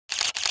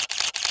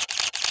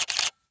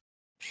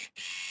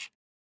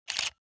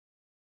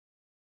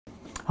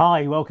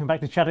Hi, welcome back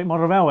to Chawick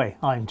Model Railway.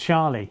 I'm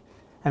Charlie,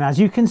 and as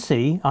you can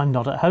see, I'm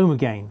not at home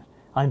again.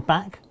 I'm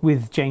back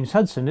with James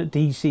Hudson at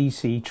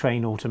DCC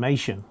Train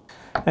Automation.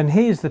 And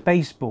here's the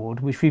baseboard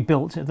which we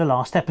built at the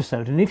last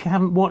episode, and if you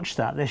haven't watched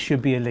that, there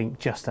should be a link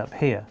just up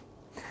here.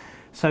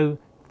 So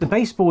the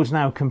baseboard's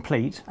now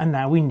complete, and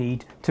now we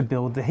need to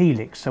build the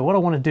Helix. So what I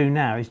want to do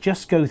now is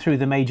just go through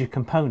the major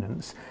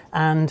components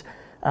and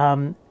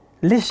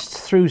list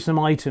through some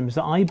items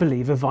that I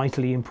believe are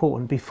vitally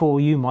important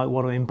before you might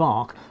want to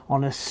embark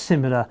on a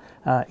similar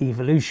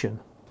evolution.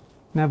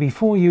 Now,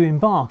 before you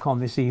embark on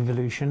this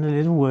evolution, a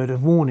little word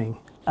of warning,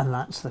 and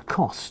that's the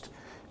cost,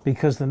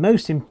 because the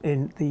most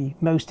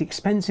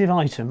expensive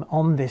item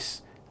on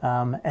this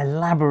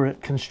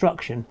elaborate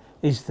construction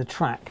is the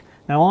track.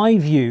 Now,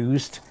 I've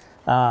used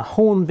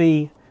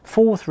Hornby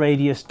 4th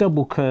radius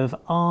double curve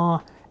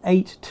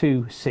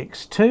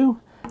R8262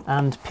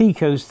 and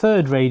Pico's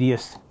 3rd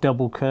radius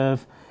double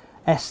curve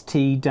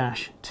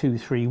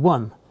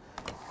ST-231.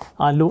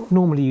 I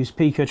normally use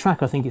Pico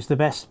track, I think it's the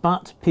best,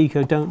 but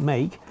Pico don't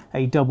make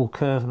a double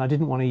curve and I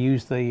didn't want to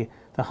use the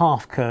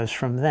half curves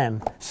from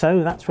them.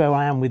 So that's where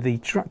I am with the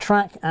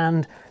track,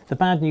 and the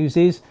bad news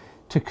is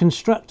to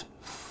construct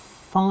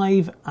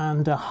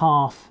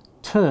 5.5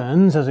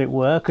 turns, as it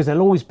were, because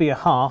there'll always be a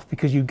half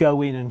because you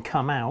go in and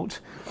come out.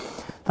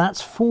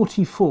 That's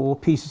 44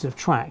 pieces of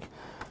track.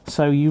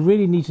 So you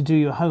really need to do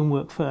your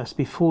homework first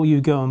before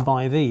you go and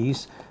buy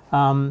these,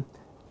 to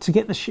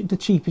get the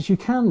cheapest you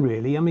can,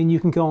 really. I mean, you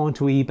can go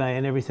onto eBay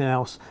and everything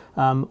else,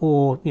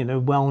 or, you know,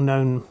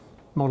 well-known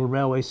model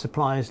railway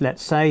suppliers,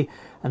 let's say,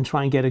 and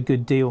try and get a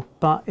good deal.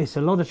 But it's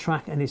a lot of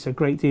track and it's a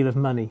great deal of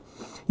money.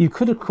 You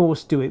could, of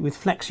course, do it with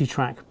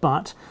FlexiTrack,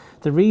 but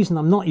the reason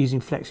I'm not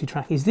using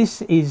FlexiTrack is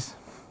this is,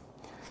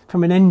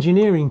 from an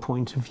engineering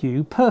point of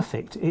view,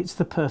 perfect. It's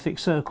the perfect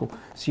circle.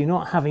 So you're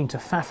not having to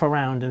faff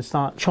around and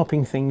start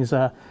chopping things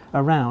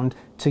around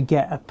to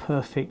get a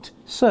perfect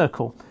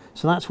circle.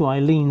 So that's why I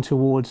lean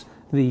towards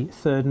the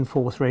 3rd and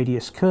 4th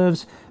radius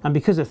curves. And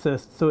because of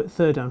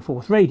 3rd and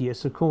 4th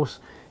radius, of course,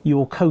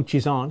 your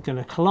coaches aren't going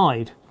to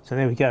collide. So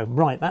there we go.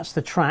 Right, that's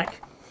the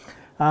track.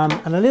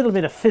 And a little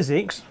bit of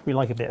physics. We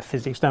like a bit of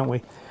physics, don't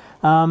we?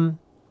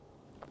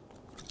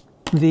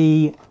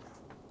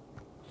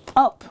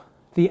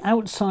 The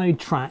outside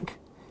track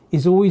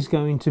is always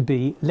going to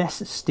be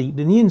less steep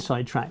than the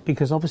inside track,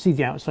 because obviously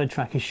the outside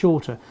track is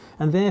shorter,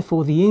 and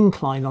therefore the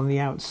incline on the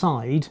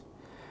outside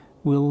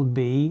will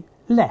be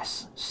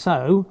less.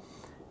 So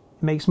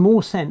it makes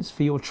more sense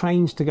for your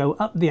trains to go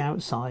up the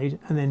outside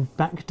and then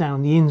back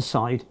down the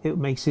inside. It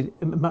makes it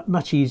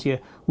much easier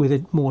with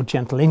a more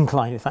gentle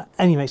incline, if that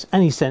makes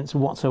any sense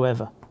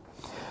whatsoever.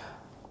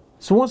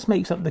 So what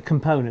makes up the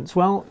components?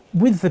 Well,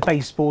 with the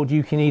baseboard,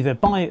 you can either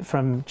buy it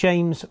from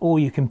James or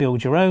you can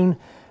build your own.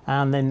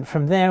 And then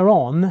from there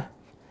on,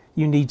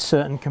 you need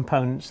certain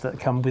components that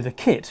come with a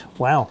kit.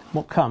 Well,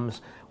 what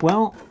comes?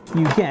 Well,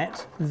 you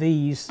get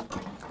these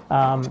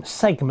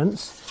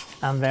segments,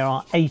 and there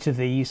are 8 of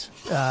these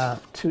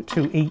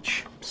to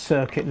each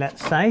circuit,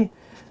 let's say.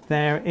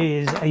 There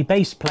is a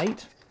base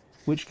plate,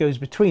 which goes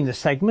between the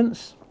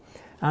segments.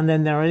 And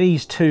then there are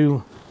these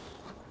 2,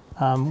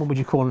 what would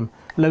you call them?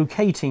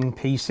 Locating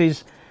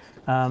pieces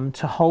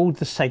to hold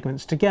the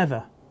segments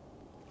together.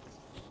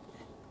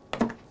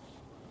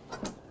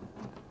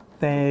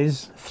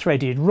 There's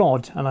threaded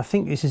rod, and I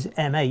think this is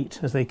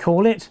M8 as they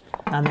call it,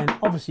 and then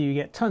obviously you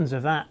get tons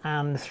of that,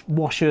 and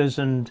washers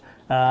and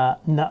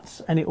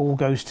nuts, and it all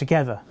goes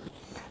together.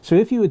 So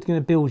if you were going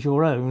to build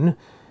your own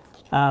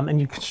and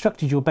you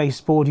constructed your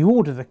baseboard, you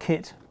order the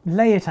kit,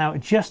 lay it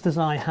out just as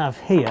I have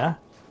here,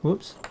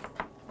 whoops,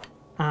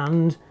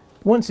 and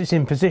once it's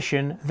in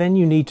position, then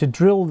you need to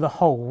drill the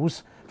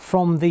holes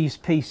from these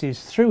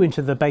pieces through into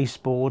the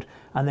baseboard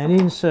and then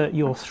insert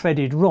your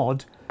threaded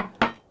rod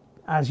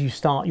as you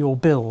start your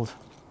build.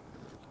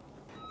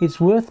 It's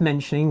worth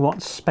mentioning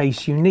what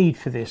space you need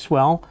for this.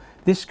 Well,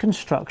 this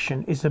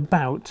construction is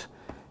about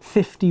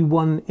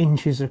 51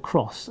 inches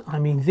across. I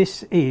mean,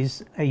 this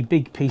is a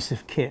big piece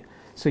of kit,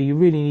 so you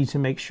really need to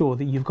make sure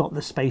that you've got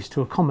the space to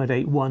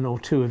accommodate 1 or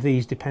 2 of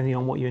these, depending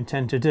on what you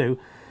intend to do,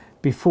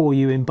 before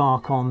you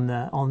embark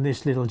on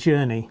this little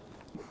journey.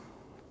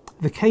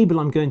 The cable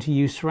I'm going to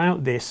use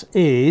throughout this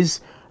is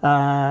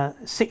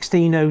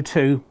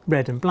 1602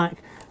 red and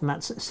black, and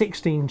that's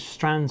 16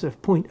 strands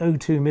of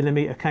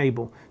 0.02mm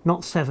cable,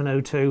 not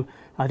 702.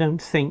 I don't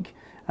think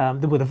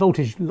the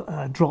voltage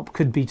drop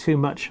could be too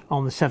much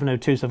on the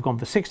 702, so I've gone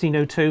for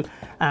 1602.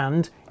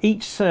 And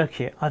each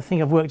circuit, I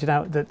think I've worked it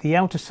out that the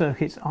outer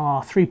circuits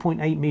are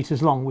 3.8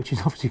 meters long, which is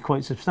obviously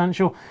quite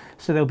substantial.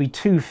 So there'll be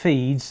 2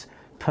 feeds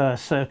per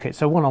circuit,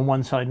 so one on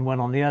one side and one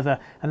on the other,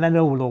 and then they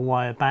will all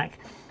wire back.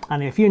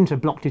 And if you're into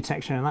block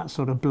detection and that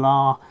sort of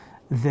blah,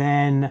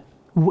 then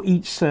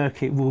each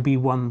circuit will be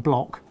 1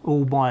 block,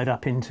 all wired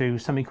up into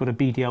something called a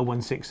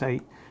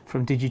BDL168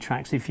 from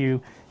Digitrax, if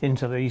you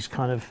into these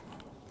kind of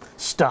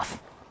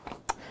stuff.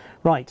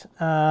 Right,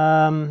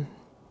 as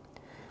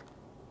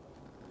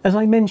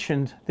I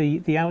mentioned,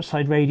 the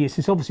outside radius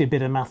is obviously a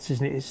bit of maths,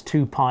 isn't it? It's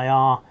 2 pi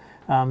r.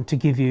 to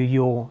give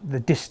you the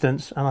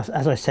distance, and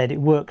as I said, it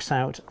works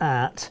out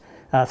at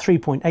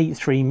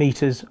 3.83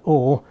 meters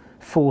or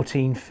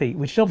 14 feet,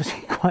 which is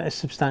obviously quite a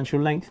substantial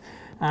length,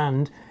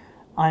 and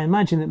I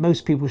imagine that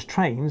most people's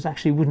trains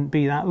actually wouldn't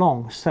be that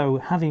long, so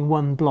having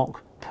one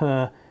block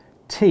per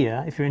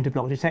tier, if you're into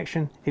block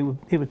detection, it would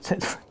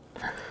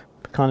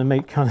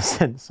make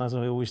sense, as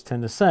I always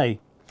tend to say.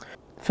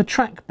 For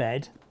track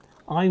bed,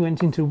 I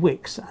went into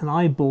Wix and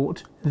I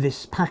bought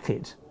this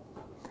packet,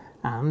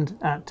 and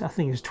at I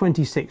think it was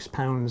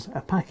 £26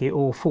 a packet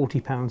or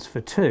 £40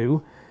 for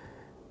two.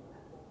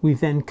 We've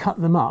then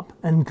cut them up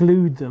and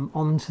glued them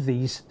onto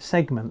these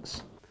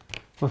segments.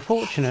 Well,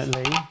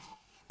 fortunately,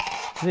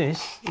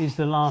 this is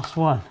the last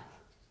one,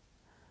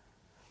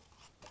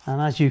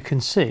 and as you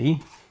can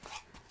see,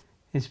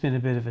 it's been a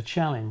bit of a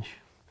challenge.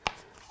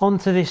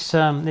 Onto this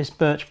this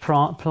birch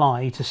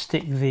ply to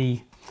stick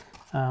the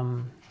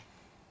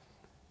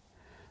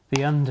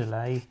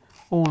underlay.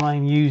 All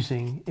I'm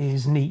using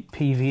is neat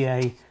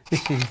PVA.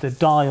 This is the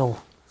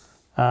dial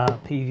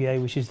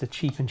PVA, which is the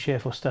cheap and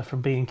cheerful stuff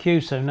from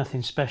B&Q, so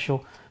nothing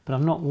special, but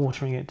I'm not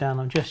watering it down,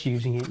 I'm just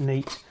using it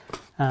neat.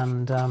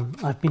 And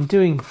I've been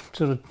doing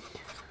sort of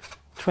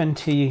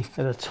 20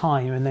 at a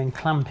time and then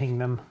clamping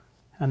them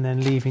and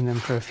then leaving them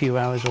for a few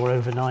hours or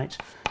overnight,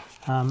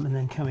 and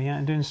then coming out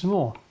and doing some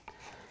more.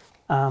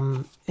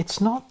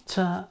 It's not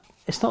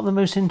the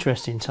most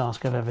interesting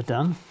task I've ever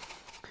done.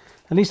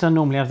 At least I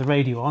normally have the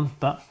radio on,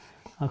 but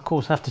of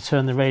course I have to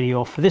turn the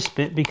radio off for this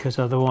bit because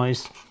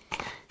otherwise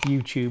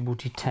YouTube will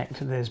detect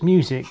that there's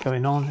music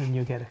going on and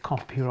you'll get a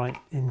copyright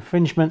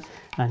infringement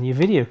and your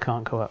video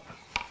can't go up,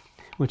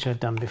 which I've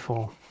done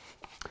before.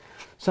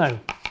 So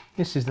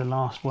this is the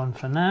last one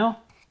for now,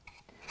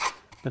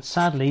 but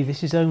sadly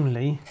this is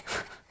only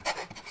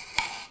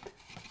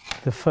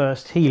the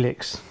first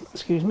Helix.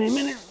 Excuse me a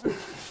minute.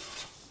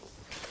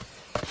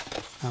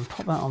 And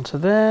pop that onto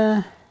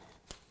there.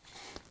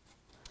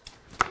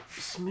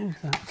 Smooth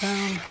that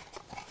down.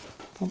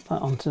 Pop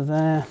that onto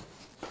there.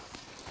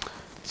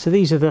 So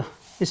this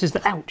is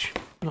the, ouch,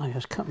 I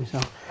just cut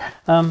myself.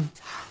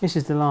 This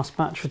is the last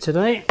batch for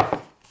today.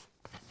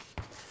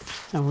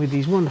 And with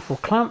these wonderful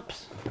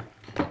clamps,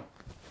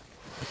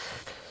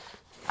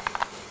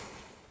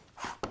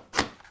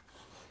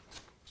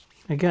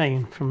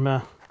 again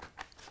from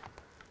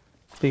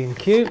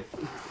B&Q.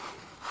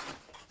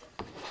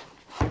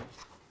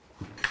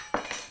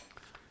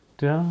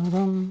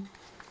 Da-dum.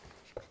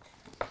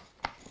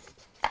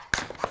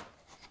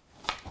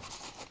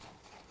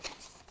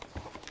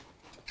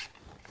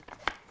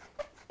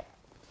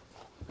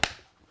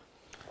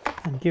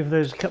 And give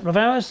those a couple of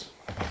hours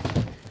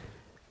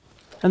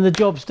and the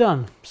job's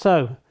done.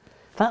 So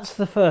that's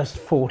the first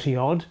 40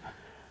 odd,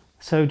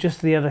 so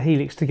just the other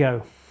Helix to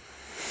go.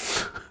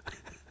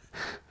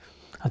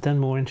 I've done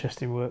more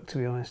interesting work, to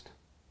be honest.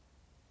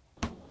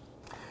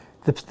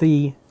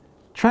 The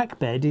track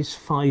bed is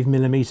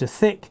 5mm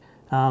thick,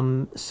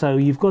 so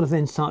you've got to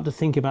then start to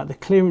think about the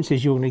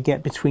clearances you're going to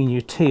get between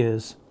your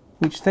tiers,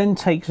 which then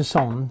takes us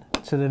on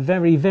to the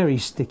very, very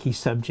sticky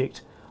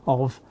subject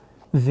of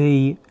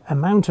the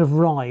amount of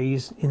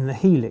rise in the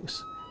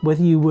Helix,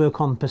 whether you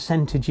work on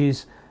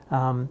percentages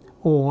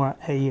or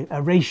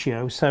a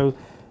ratio. So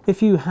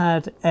if you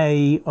had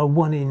a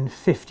 1 in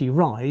 50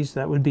 rise,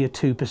 that would be a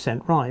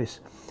 2% rise,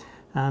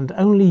 and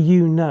only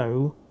you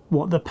know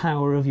what the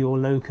power of your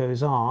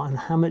locos are and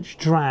how much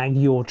drag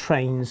your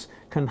trains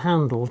can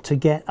handle to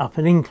get up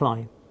an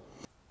incline.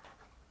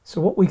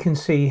 So what we can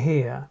see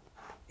here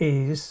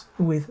is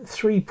with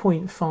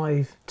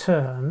 3.5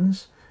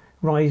 turns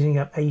rising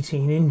up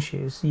 18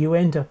 inches, you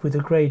end up with a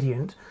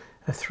gradient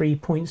of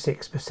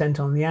 3.6%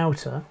 on the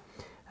outer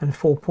and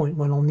 4.1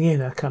 on the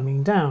inner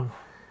coming down.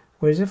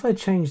 Whereas if I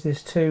change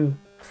this to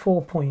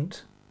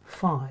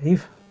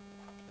 4.5,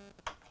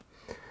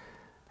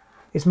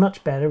 it's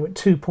much better at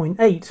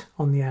 2.8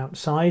 on the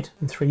outside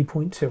and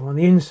 3.2 on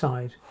the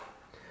inside.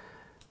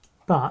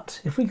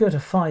 But if we go to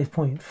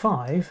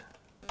 5.5,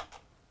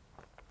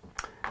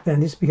 then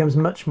this becomes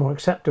much more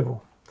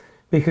acceptable,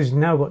 because you've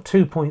now got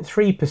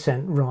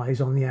 2.3% rise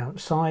on the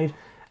outside,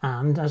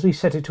 and as we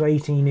set it to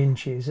 18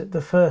 inches, at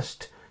the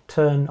first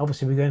turn,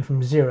 obviously we're going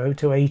from 0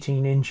 to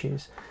 18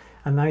 inches,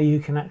 and now you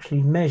can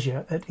actually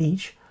measure at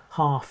each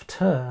half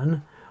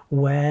turn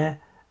where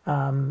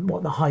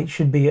what the height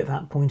should be at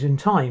that point in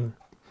time.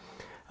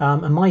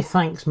 And my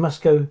thanks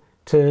must go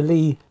to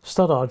Lee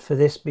Stoddard for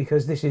this,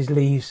 because this is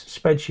Lee's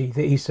spreadsheet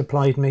that he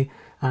supplied me,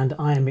 and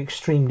I am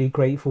extremely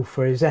grateful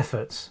for his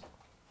efforts.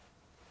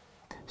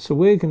 So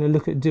we're going to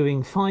look at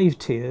doing 5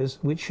 tiers,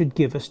 which should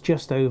give us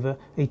just over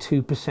a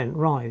 2%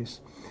 rise.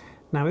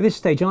 Now at this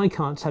stage I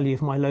can't tell you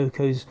if my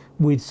locos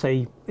with,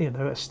 say,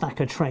 a stack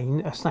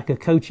of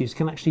coaches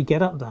can actually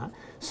get up that.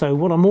 So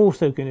what I'm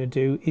also going to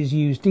do is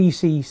use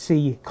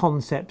DCC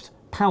Concept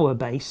Power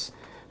Base,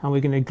 and we're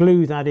going to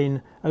glue that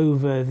in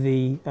over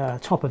the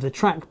top of the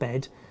track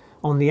bed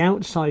on the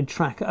outside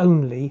track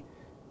only,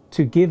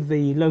 to give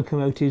the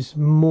locomotives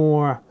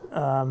more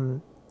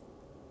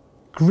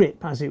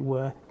grip, as it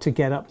were, to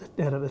get up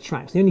the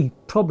tracks. The only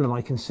problem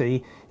I can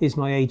see is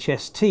my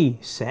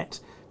HST set,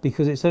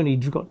 because it's only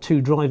got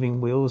 2 driving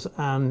wheels,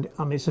 and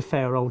it's a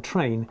fair old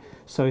train.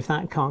 So if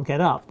that can't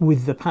get up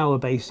with the power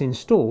base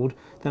installed,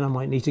 then I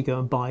might need to go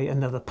and buy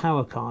another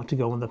power car to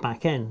go on the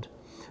back end.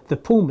 The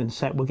Pullman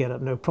set will get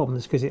up no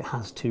problems because it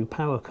has 2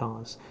 power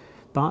cars.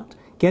 But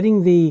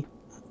getting the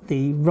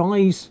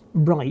rise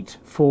right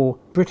for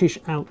British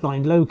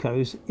outline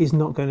locos is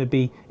not going to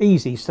be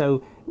easy.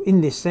 So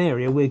in this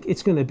area,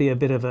 it's going to be a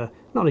bit of a,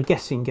 not a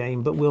guessing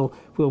game, but we'll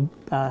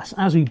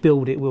as we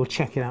build it, we'll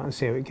check it out and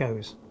see how it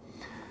goes.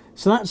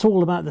 So that's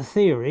all about the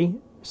theory.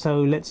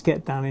 So let's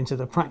get down into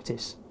the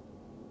practice.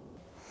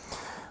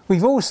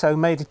 We've also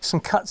made some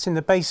cuts in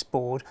the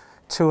baseboard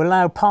to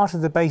allow part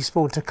of the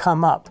baseboard to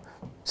come up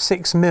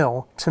 6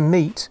 mil to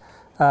meet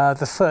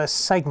the first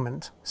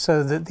segment,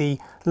 so that the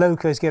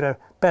locos get a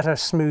better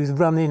smooth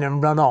run in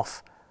and run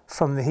off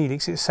from the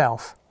Helix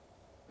itself.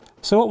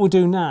 So what we'll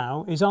do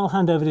now is I'll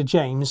hand over to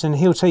James and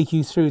he'll take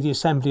you through the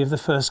assembly of the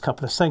first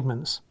couple of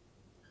segments.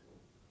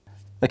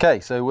 Okay,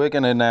 so we're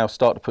going to now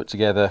start to put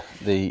together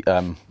the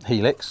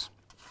Helix.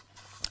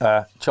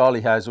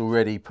 Charlie has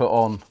already put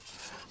on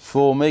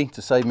for me,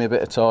 to save me a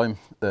bit of time,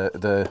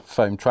 the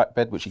foam track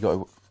bed, which he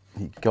got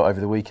over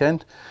the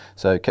weekend.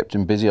 So kept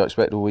him busy, I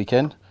expect, all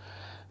weekend.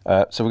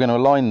 So we're going to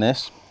align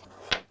this,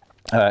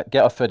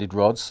 get our threaded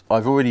rods.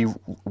 I've already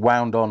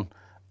wound on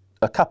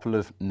a couple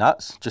of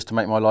nuts just to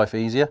make my life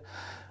easier.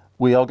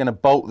 We are going to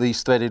bolt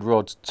these threaded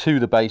rods to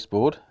the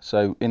baseboard,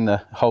 so in the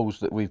holes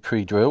that we've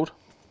pre-drilled.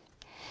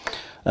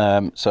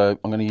 So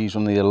I'm going to use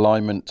one of the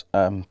alignment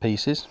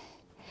pieces.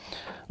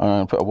 I'm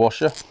going to put a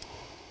washer.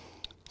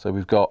 So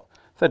we've got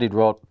threaded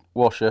rod,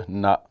 washer,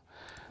 nut.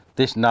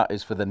 This nut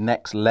is for the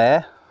next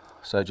layer,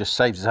 so it just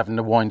saves us having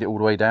to wind it all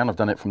the way down. I've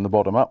done it from the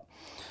bottom up.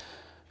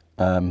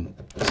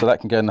 So that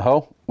can go in the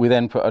hole. We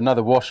then put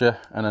another washer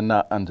and a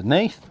nut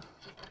underneath.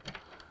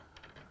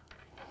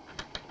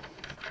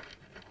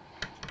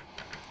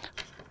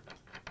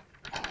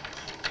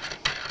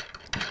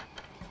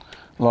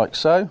 Like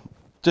so.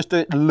 Just do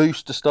it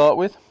loose to start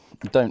with.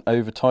 Don't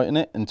over tighten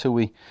it until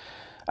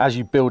as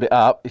you build it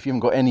up, if you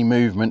haven't got any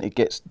movement,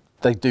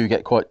 they do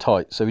get quite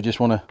tight. So we just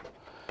want to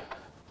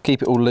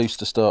keep it all loose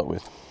to start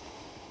with.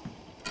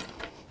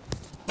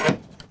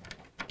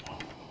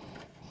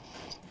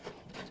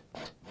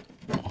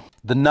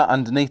 The nut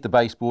underneath the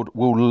baseboard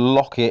will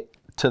lock it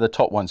to the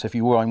top one. So if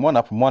you wind one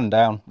up and one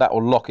down, that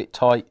will lock it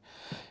tight.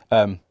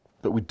 But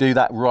we do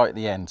that right at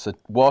the end. So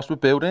whilst we're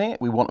building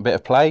it, we want a bit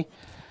of play.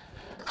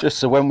 Just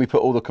so when we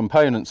put all the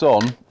components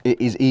on, it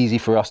is easy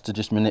for us to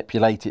just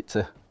manipulate it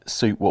to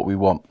suit what we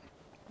want.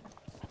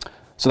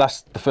 So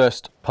that's the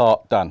first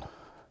part done.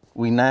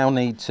 We now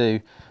need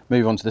to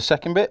move on to the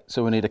second bit.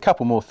 So we need a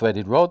couple more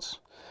threaded rods,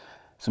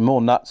 some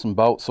more nuts and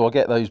bolts. So I'll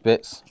get those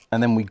bits,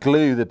 and then we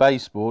glue the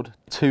baseboard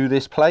to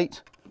this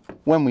plate.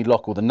 When we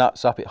lock all the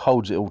nuts up, it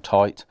holds it all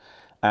tight,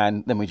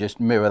 and then we just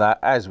mirror that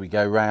as we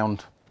go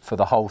round for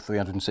the whole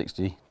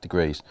 360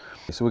 degrees.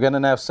 So we're going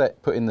to now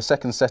put in the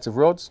second set of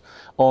rods.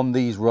 On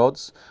these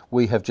rods,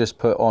 we have just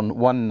put on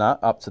one nut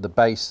up to the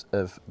base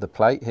of the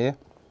plate here.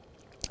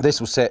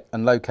 This will sit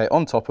and locate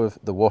on top of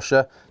the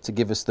washer to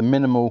give us the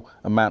minimal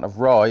amount of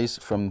rise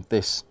from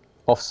this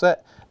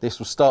offset. This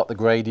will start the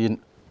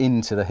gradient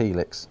into the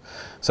Helix.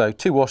 So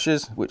 2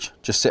 washers which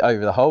just sit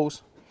over the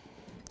holes.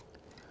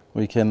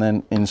 We can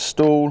then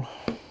install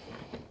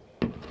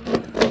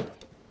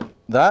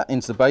that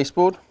into the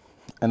baseboard,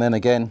 and then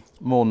again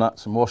more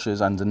nuts and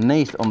washers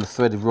underneath on the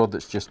threaded rod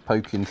that's just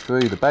poking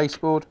through the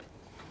baseboard.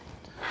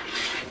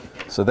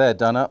 So they're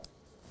done up.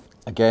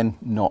 Again,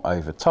 not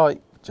over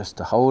tight, just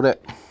to hold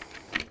it.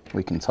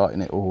 We can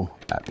tighten it all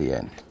at the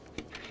end.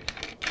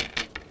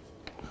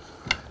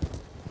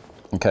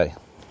 Okay,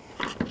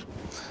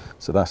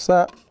 so that's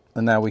that,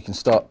 and now we can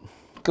start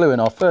gluing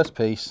our first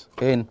piece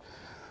in.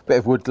 Bit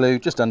of wood glue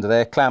just under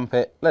there, clamp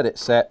it, let it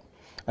set,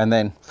 and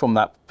then from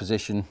that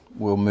position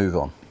we'll move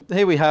on.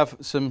 Here we have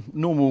some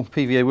normal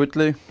PVA wood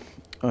glue.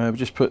 We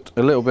just put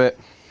a little bit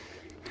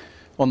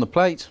on the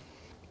plate,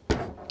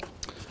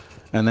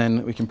 and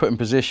then we can put in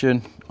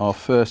position our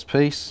first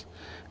piece.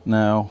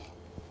 Now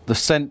the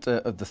center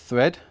of the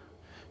thread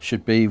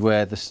should be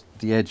where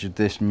the edge of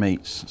this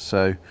meets.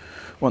 So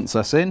once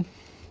that's in,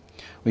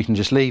 we can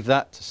just leave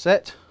that to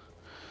set.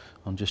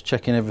 I'm just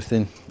checking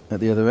everything at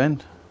the other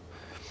end.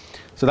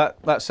 So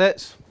that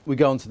sets. We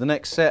go on to the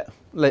next set,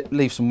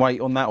 leave some weight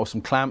on that or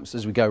some clamps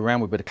as we go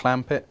around. We better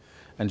clamp it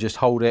and just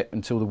hold it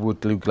until the wood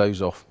glue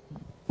glows off.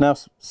 Now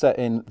set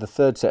in the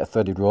third set of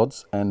threaded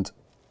rods, and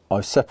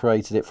I've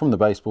separated it from the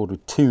baseboard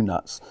with 2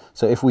 nuts.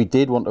 So if we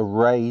did want to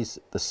raise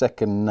the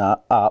second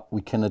nut up,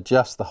 we can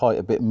adjust the height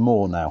a bit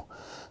more now.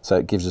 So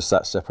it gives us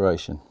that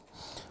separation.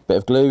 Bit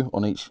of glue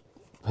on each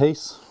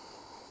piece.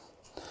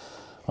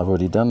 I've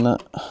already done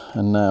that,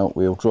 and now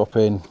we'll drop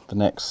in the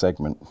next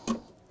segment.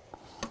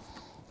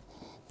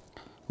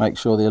 Make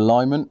sure the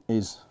alignment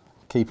is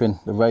keeping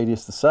the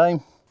radius the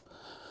same.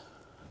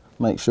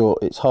 Make sure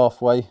it's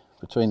halfway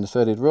between the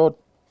threaded rod,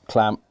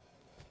 clamp,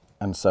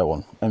 and so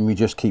on. And we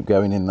just keep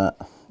going in that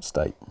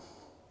state.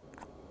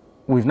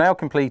 We've now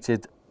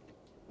completed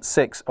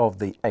 6 of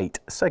the 8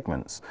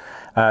 segments.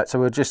 So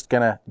we're just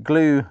going to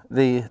glue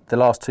the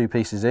last 2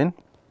 pieces in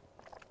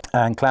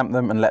and clamp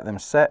them and let them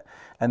set.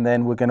 And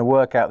then we're going to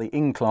work out the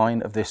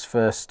incline of this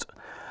first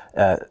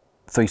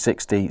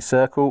 360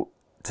 circle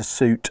to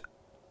suit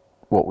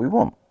what we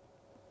want.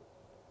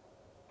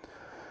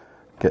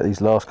 Get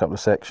these last couple of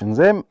sections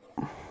in.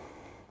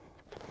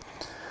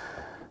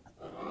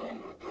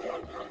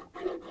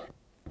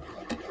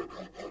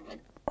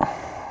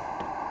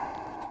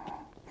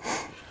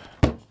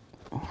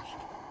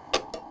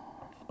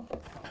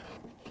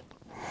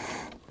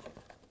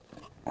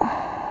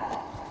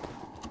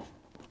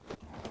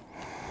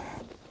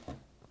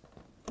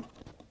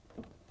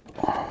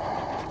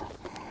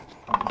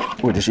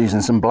 We're just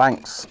using some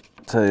blanks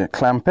to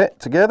clamp it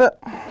together.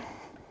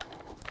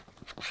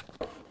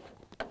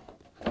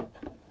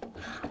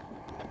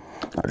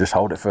 I'll just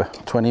hold it for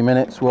 20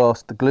 minutes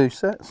whilst the glue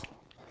sets.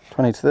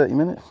 20 to 30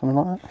 minutes, something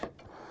like that.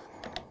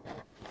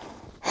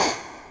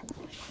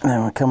 And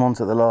then we'll come on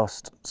to the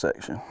last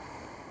section.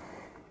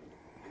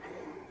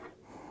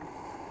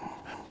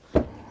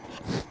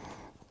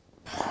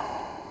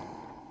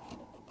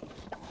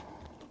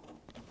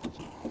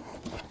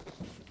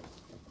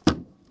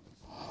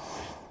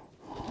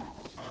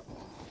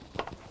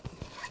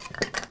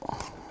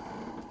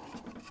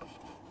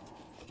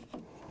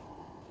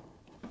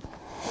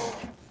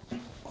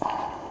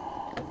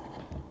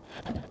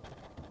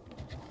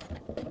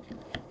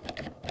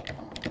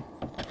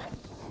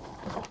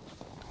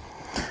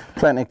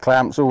 Plenty of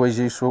clamps, always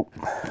useful.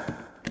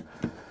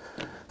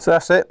 So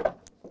that's it.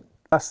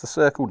 That's the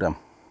circle done.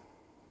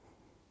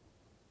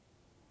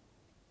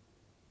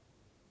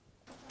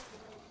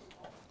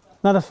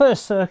 Now the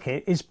first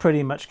circuit is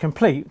pretty much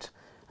complete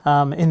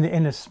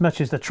in as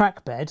much as the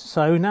track bed.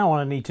 So now what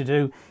I need to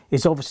do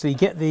is obviously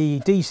get the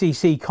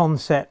DCC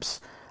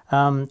Concepts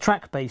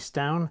track base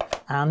down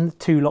and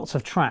 2 lots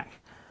of track.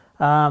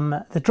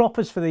 The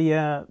droppers for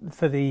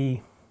the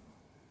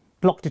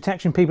block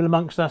detection people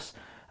amongst us.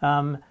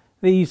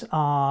 These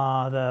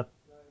are the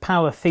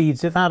power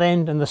feeds at that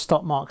end and the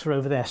stop marks are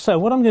over there. So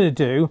what I'm going to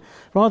do,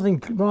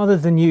 rather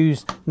than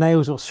use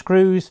nails or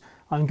screws,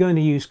 I'm going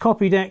to use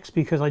Copydex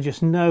because I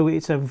just know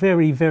it's a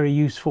very, very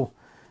useful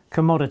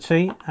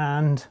commodity,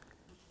 and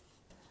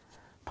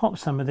pop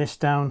some of this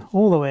down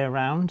all the way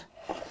around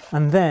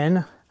and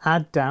then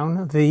add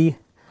down the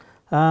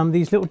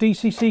these little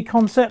DCC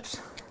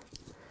Concepts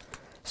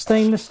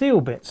stainless steel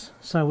bits.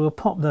 So we'll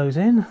pop those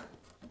in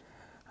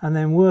and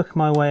then work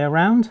my way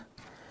around.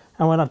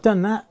 And when I've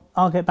done that,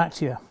 I'll get back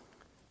to you.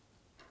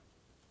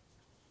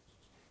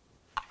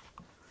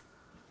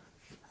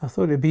 I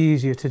thought it'd be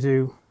easier to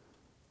do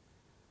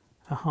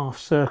a half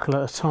circle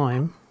at a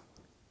time.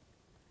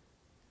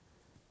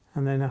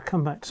 And then I'll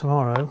come back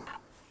tomorrow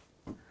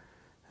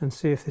and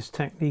see if this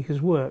technique has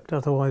worked.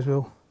 Otherwise,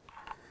 we'll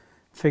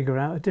figure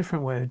out a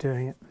different way of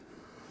doing it.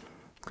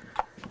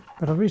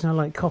 But the reason I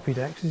like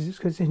Copydex is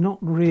because it's not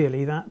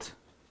really that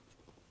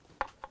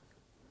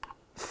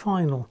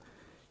final.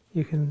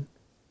 You can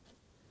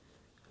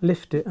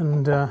lift it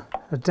and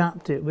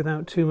adapt it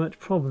without too much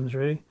problems,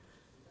 really.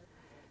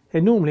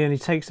 It normally only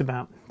takes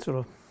about sort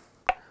of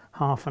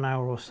half an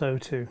hour or so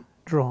to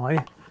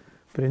dry,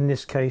 but in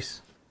this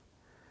case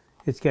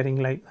it's getting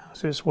late now,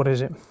 so it's, what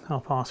is it,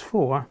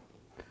 4:30.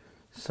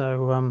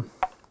 So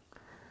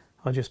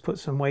I'll just put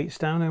some weights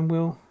down and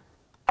we'll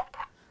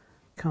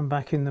come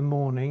back in the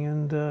morning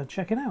and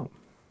check it out.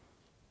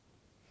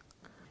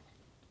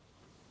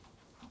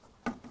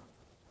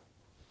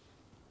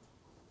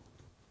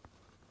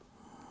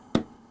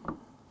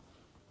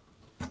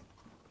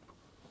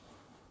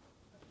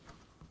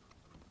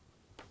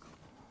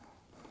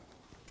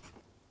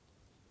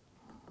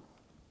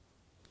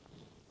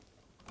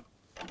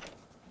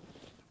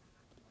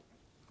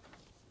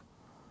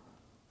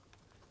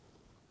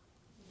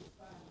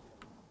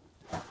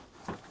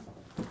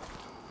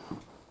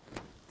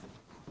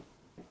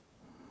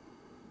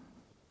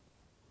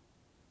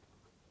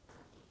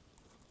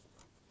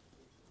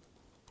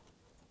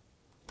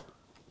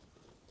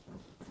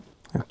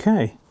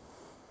 Okay,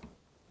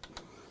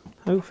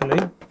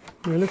 hopefully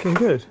we're looking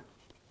good.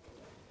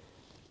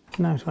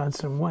 Now to add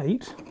some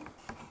weight.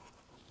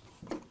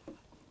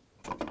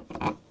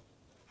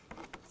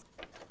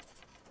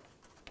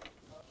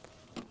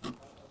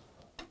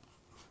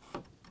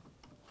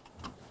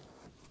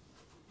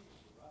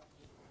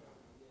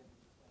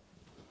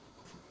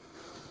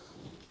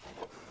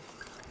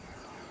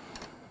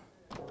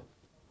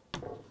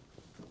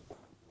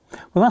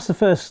 Well, that's the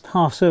first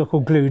half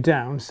circle glued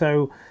down,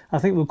 so I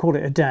think we'll call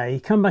it a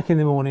day. Come back in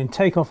the morning,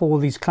 take off all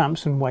these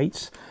clamps and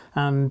weights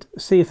and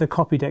see if the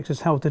Copydex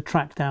has held the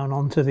track down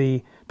onto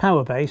the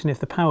power base and if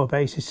the power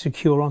base is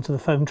secure onto the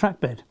foam track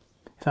bed,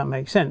 if that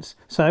makes sense.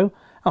 So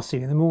I'll see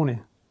you in the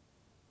morning.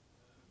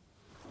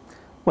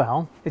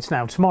 Well, it's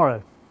now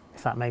tomorrow,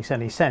 if that makes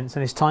any sense,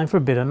 and it's time for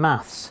a bit of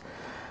maths.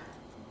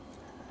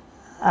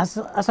 As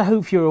I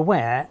hope you're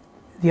aware,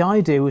 the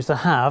idea was to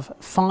have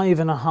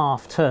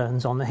 5.5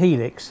 turns on the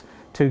Helix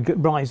to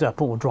rise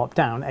up or drop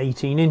down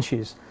 18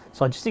 inches.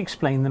 So I just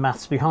explained the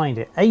maths behind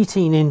it.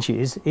 18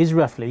 inches is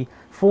roughly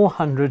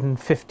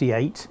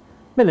 458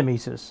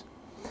 millimeters.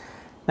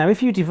 Now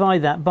if you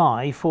divide that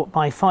by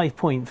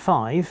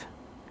 5.5,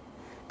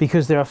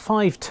 because there are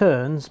 5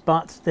 turns,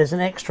 but there's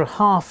an extra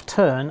half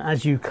turn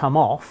as you come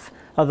off,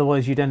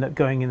 otherwise you'd end up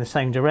going in the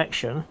same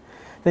direction,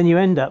 then you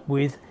end up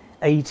with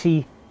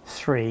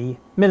 83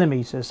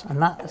 millimeters, and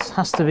that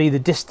has to be the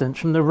distance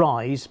from the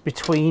rise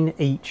between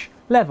each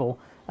level.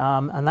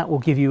 And that will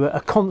give you a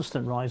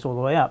constant rise all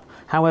the way up.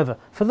 However,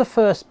 for the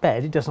first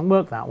bed it doesn't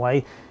work that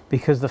way,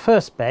 because the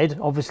first bed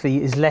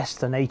obviously is less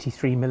than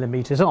 83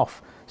 millimeters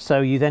off. So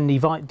you then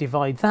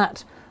divide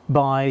that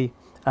by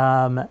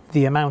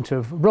the amount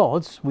of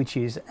rods, which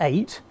is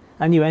 8,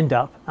 and you end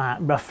up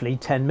at roughly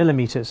 10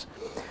 millimeters.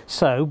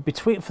 So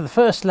for the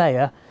first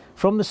layer,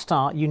 from the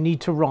start you need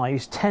to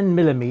rise 10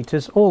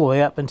 millimeters all the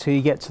way up until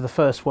you get to the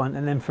first one,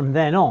 and then from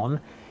then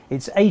on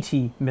it's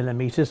 80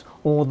 millimeters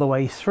all the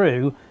way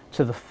through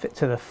to the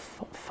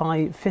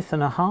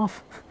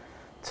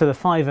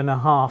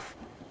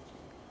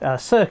 5.5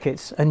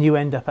 circuits, and you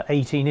end up at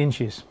 18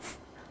 inches.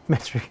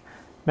 metric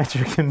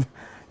and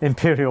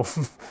imperial.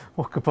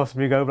 What could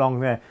possibly go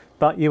wrong there?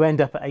 But you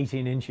end up at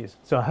 18 inches.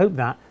 So I hope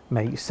that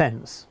makes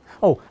sense.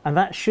 Oh, and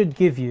that should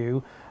give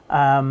you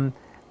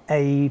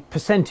a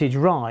percentage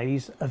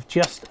rise of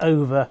just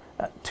over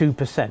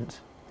 2%,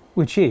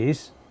 which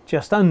is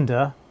just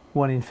under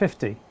 1 in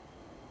 50.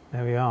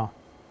 There we are.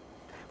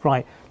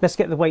 Right, let's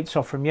get the weights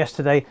off from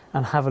yesterday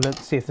and have a look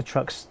to see if the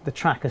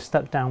track has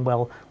stuck down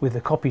well with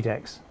the copy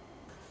decks.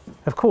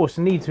 Of course,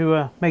 I need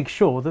to make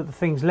sure that the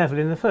thing's level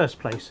in the first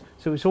place,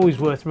 so it's always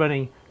worth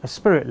running a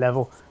spirit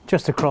level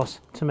just across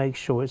to make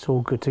sure it's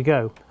all good to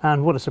go.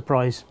 And what a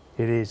surprise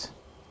it is.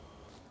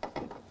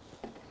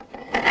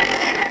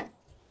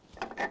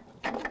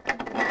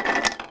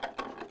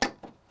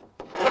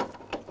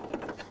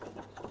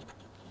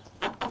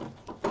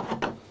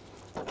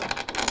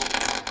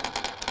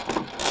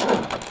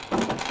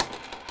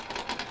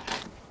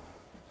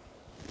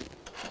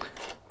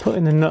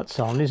 Putting the nuts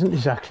on isn't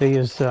exactly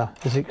as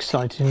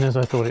exciting as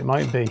I thought it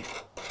might be.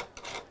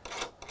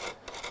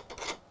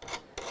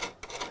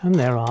 And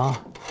there are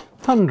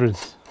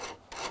hundreds.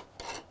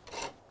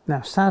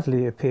 Now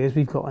sadly it appears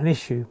we've got an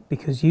issue,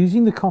 because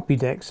using the copy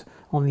decks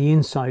on the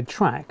inside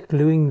track,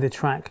 gluing the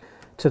track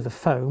to the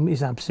foam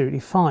is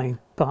absolutely fine,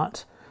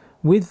 but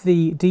with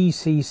the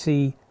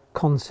DCC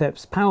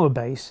Concepts power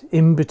base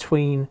in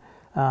between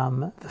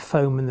the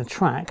foam and the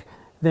track,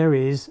 there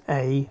is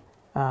a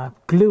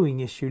gluing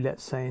issue,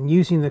 let's say, and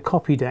using the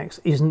copy decks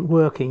isn't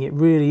working. It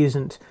really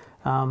isn't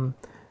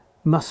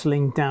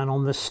muscling down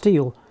on the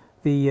steel.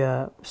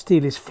 The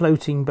steel is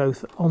floating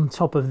both on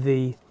top of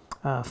the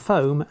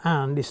foam,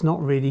 and it's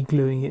not really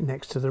gluing it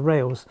next to the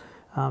rails.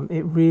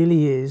 It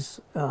really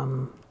is,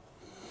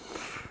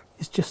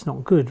 it's just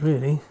not good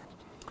really.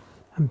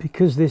 And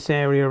because this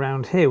area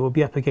around here will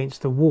be up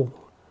against the wall,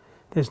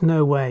 there's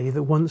no way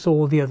that once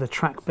all the other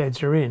track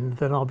beds are in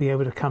that I'll be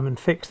able to come and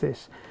fix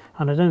this.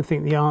 And I don't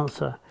think the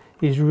answer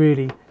is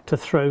really to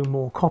throw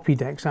more copy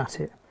decks at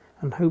it.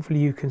 And hopefully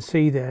you can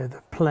see there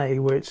the play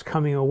where it's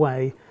coming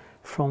away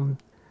from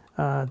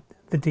the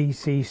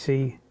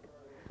DCC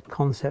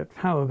Concept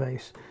power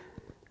base.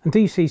 And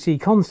DCC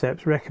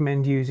Concepts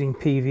recommend using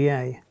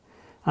PVA,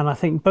 and I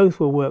think both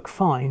will work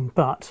fine,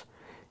 but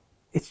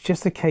it's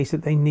just a case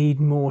that they need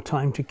more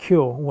time to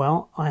cure.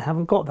 Well, I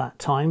haven't got that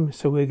time,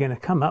 so we're going to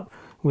come up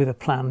with a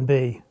plan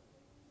B.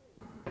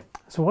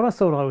 So what I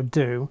thought I would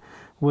do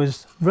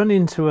was run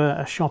into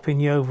a shop in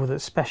Yeovil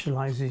that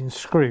specialises in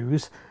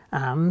screws,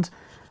 and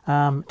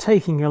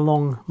taking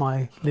along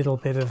my little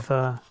bit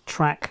of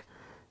track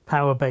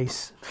power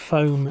base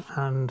foam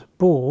and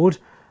board,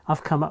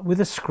 I've come up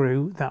with a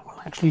screw that will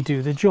actually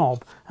do the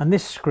job. And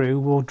this screw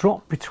will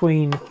drop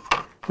between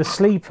the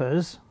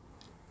sleepers,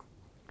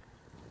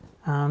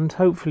 and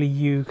hopefully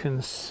you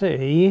can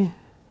see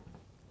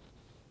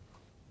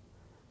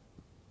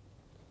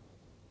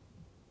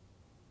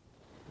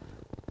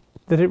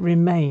that it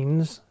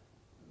remains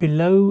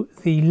below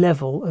the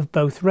level of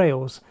both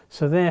rails,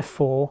 so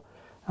therefore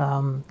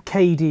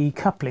KD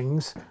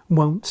couplings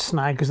won't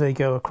snag as they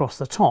go across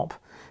the top.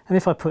 And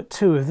if I put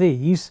 2 of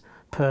these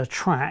per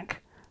track,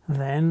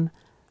 then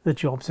the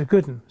job's a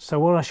good one. So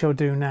what I shall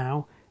do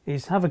now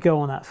is have a go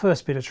on that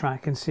first bit of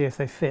track and see if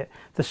they fit.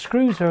 The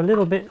screws are a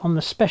little bit on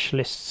the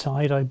specialist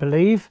side, I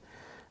believe,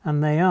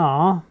 and they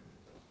are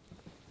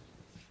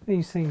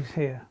these things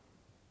here.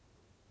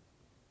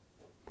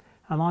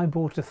 And I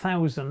bought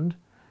 1,000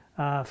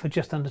 for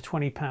just under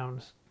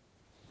 £20.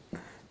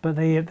 But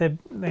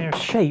they're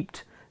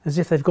shaped as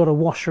if they've got a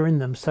washer in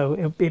them,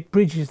 so it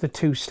bridges the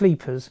 2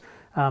 sleepers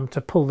to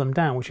pull them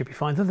down, which would be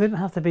fine. They don't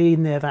have to be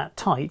in there that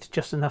tight,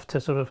 just enough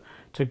to sort of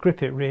to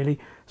grip it really.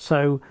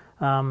 So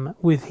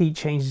with heat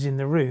changes in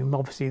the room,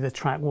 obviously the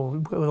track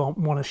will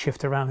want to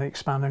shift around and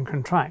expand and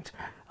contract.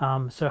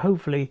 So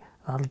hopefully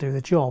that'll do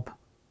the job.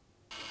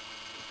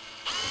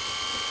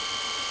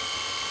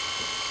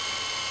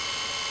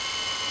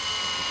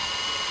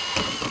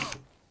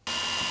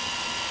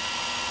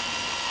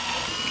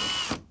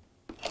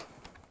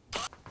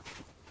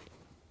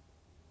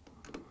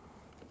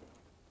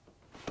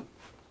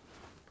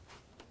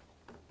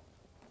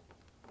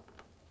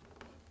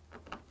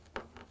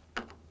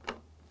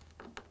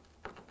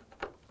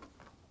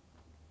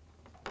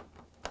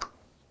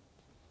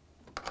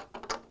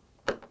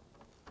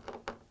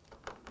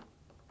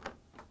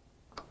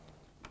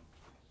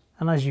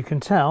 and as you can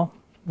tell,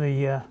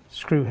 the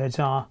screw heads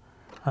are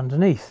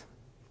underneath.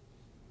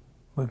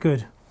 We're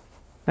good.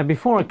 Now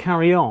before I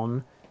carry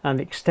on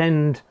and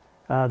extend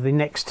the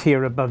next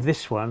tier above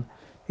this one,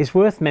 it's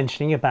worth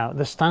mentioning about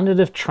the standard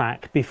of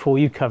track before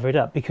you cover it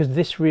up, because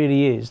this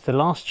really is the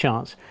last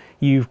chance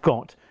you've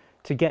got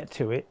to get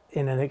to it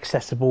in an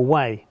accessible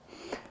way.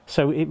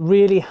 So it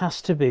really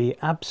has to be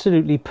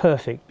absolutely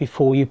perfect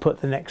before you put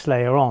the next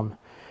layer on.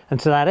 And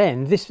to that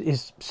end, this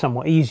is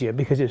somewhat easier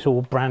because it's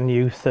all brand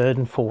new 3rd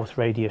and 4th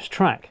radius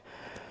track.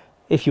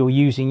 If you're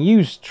using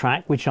used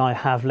track, which I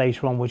have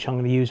later on, which I'm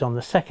going to use on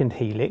the 2nd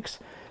Helix,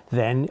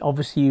 then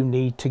obviously you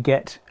need to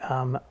get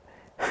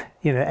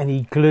you know,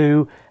 any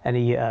glue,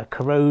 any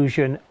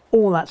corrosion,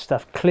 all that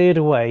stuff cleared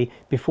away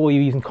before you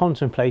even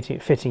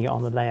contemplate fitting it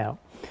on the layout.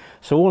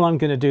 So all I'm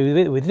going to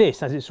do with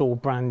this, as it's all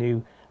brand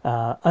new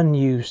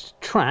unused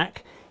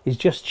track, is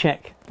just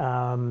check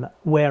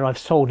where I've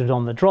soldered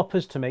on the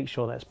droppers to make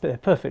sure they're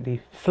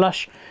perfectly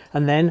flush,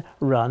 and then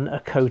run a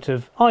coat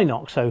of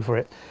inox over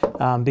it,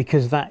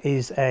 because that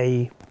is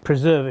a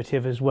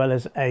preservative as well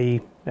as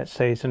a, let's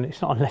say it's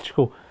not an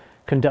electrical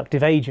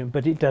conductive agent,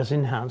 but it does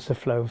enhance the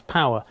flow of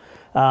power.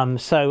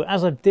 So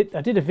as I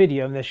did a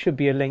video, and there should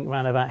be a link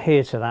round about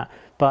here to that,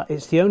 but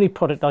it's the only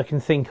product I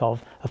can think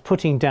of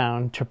putting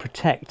down to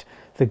protect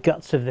the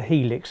guts of the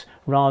Helix,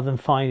 rather than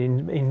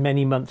finding in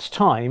many months'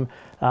 time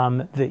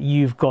that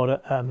you've got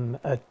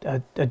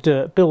a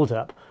dirt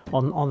build-up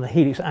on the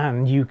Helix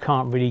and you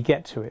can't really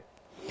get to it.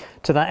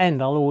 To that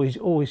end, I'll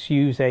always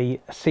use a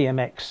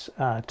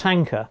CMX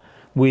tanker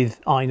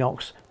with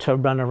inox to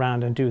run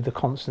around and do the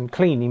constant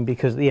cleaning,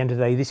 because at the end of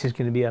the day this is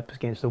going to be up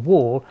against the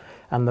wall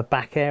and the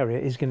back area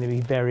is going to be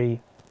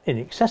very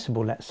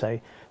inaccessible, let's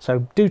say.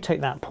 So do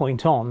take that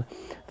point on,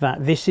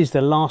 that this is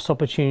the last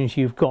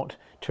opportunity you've got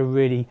to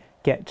really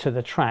get to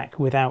the track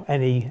without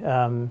any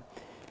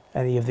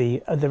of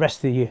the rest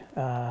of the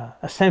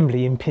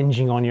assembly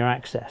impinging on your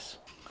access.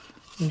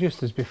 And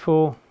just as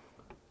before,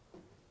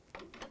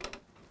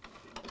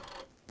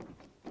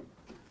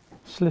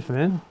 slip them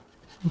in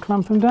and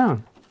clamp them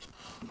down.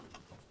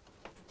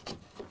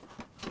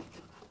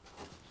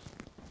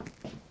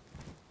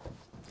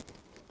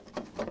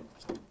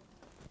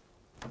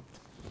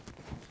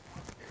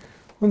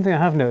 One thing I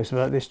have noticed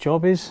about this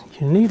job is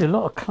you need a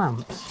lot of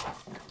clamps.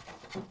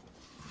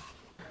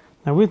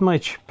 Now with my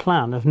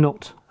plan of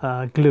not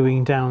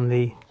gluing down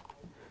the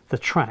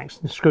tracks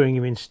and screwing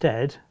them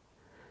instead,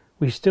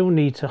 we still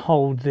need to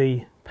hold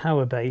the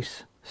power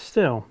base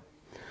still.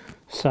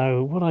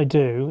 So what I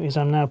do is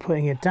I'm now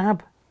putting a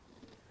dab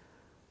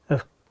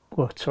of,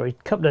 a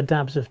couple of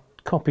dabs of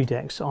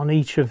Copydex on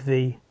each of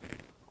the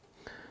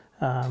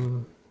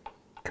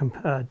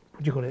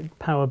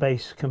power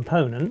base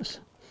components,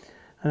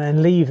 and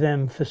then leave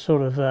them for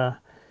sort of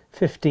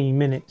 15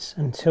 minutes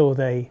until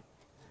they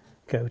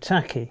go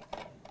tacky.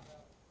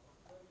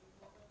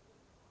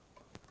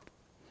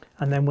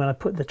 And then when I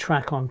put the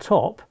track on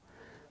top,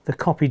 the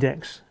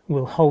Copydex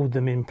will hold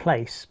them in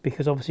place,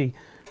 because obviously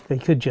they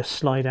could just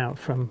slide out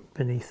from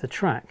beneath the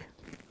track.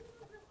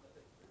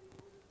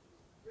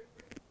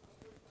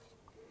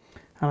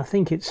 And I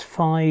think it's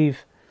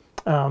 5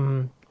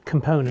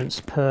 components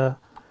per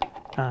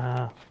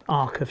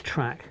arc of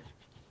track.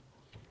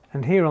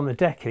 And here on the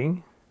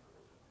decking,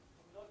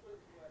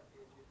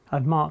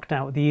 I've marked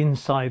out the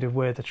inside of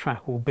where the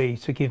track will be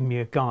to give me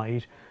a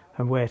guide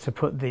and where to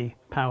put the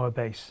power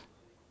base.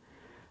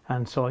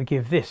 And so I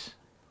give this,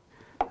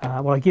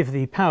 I give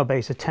the power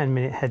base a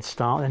 10-minute head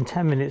start, and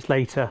 10 minutes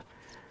later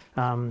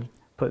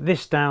put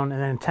this down,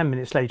 and then 10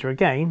 minutes later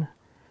again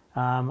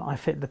I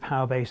fit the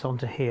power base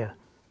onto here.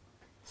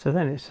 So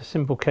then it's a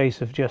simple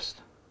case of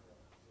just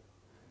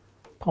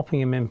popping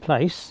them in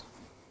place.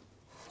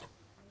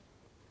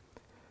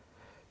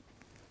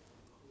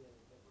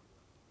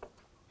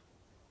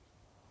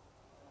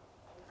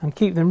 And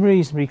keep them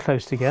reasonably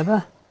close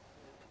together.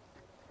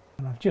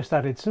 And I've just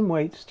added some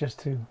weights just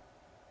to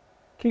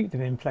keep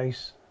them in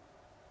place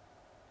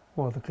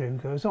while the glue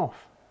goes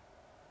off.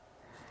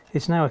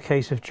 It's now a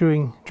case of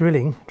drilling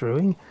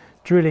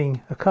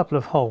a couple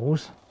of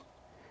holes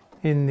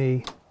in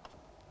the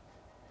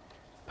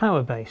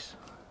power base.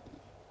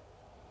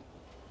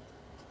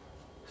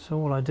 So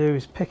all I do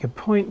is pick a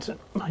point,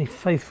 my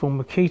faithful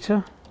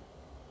Makita,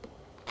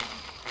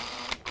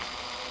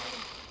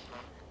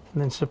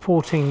 and then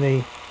supporting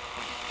the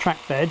track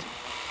bed,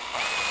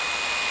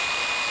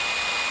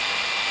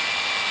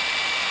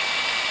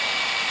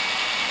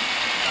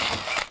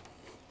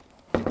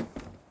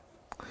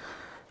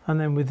 and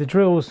then with the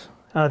drills,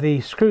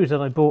 the screws that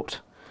I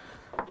bought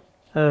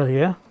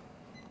earlier,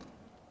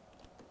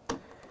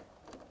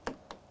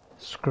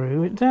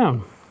 screw it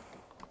down.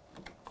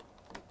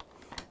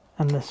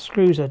 And the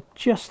screws are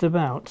just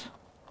about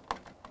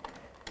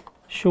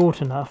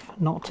short enough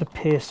not to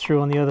pierce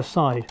through on the other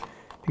side,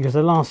 because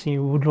the last thing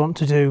you would want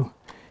to do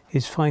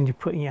is find you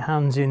putting your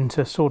hands in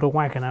to sort of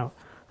wagon out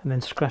and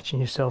then scratching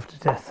yourself to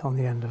death on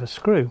the end of a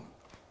screw.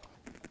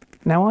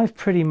 Now I've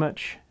pretty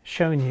much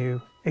shown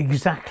you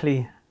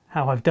exactly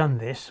how I've done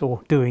this,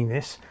 or doing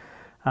this.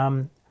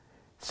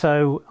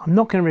 So I'm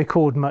not going to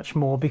record much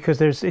more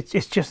because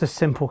it's just a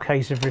simple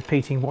case of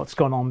repeating what's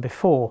gone on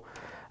before.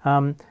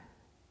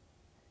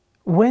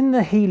 When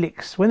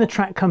the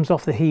track comes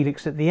off the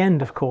helix at the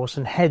end, of course,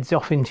 and heads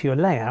off into your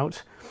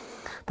layout,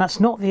 that's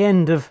not the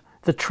end of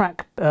the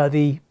track,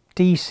 the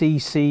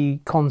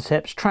DCC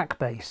Concepts track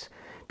base,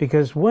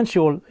 because once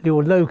your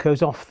load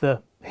goes off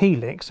the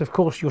helix, of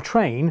course your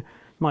train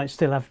might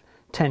still have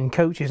 10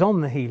 coaches on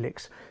the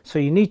helix, so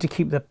you need to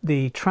keep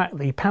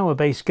the power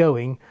base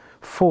going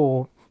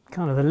for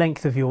kind of the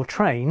length of your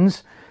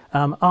trains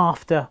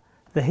after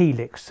the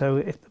helix.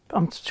 So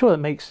I'm sure that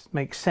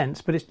makes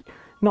sense, but it's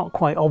not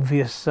quite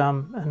obvious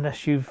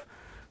unless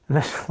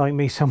like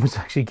me someone's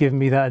actually given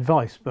me that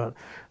advice. But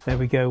there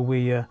we go,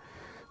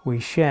 we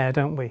share,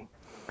 don't we?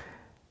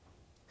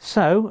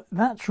 So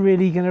that's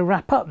really going to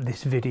wrap up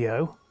this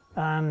video,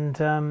 and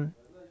the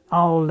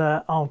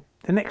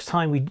next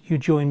time you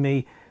join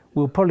me,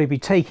 we'll probably be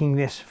taking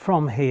this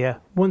from here,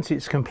 once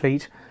it's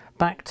complete,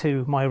 back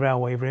to my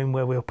railway room,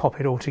 where we'll pop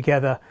it all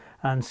together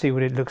and see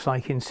what it looks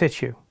like in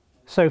situ.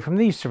 So from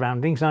these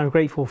surroundings, I'm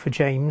grateful for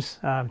James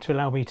to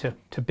allow me to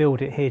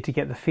build it here, to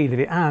get the feel of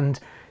it and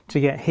to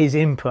get his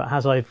input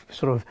as I've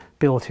sort of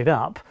built it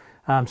up.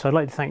 So I'd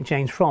like to thank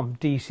James from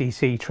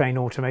DCC Train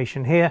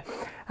Automation here,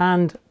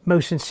 and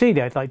most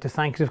sincerely I'd like to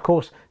thank, of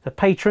course, the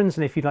patrons.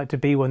 And if you'd like to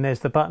be one,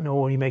 there's the button,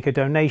 or you make a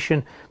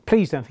donation.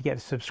 Please don't forget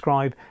to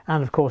subscribe,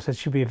 and of course there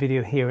should be a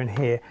video here and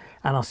here,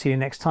 and I'll see you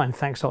next time.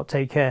 Thanks a lot,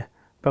 take care,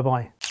 bye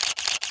bye.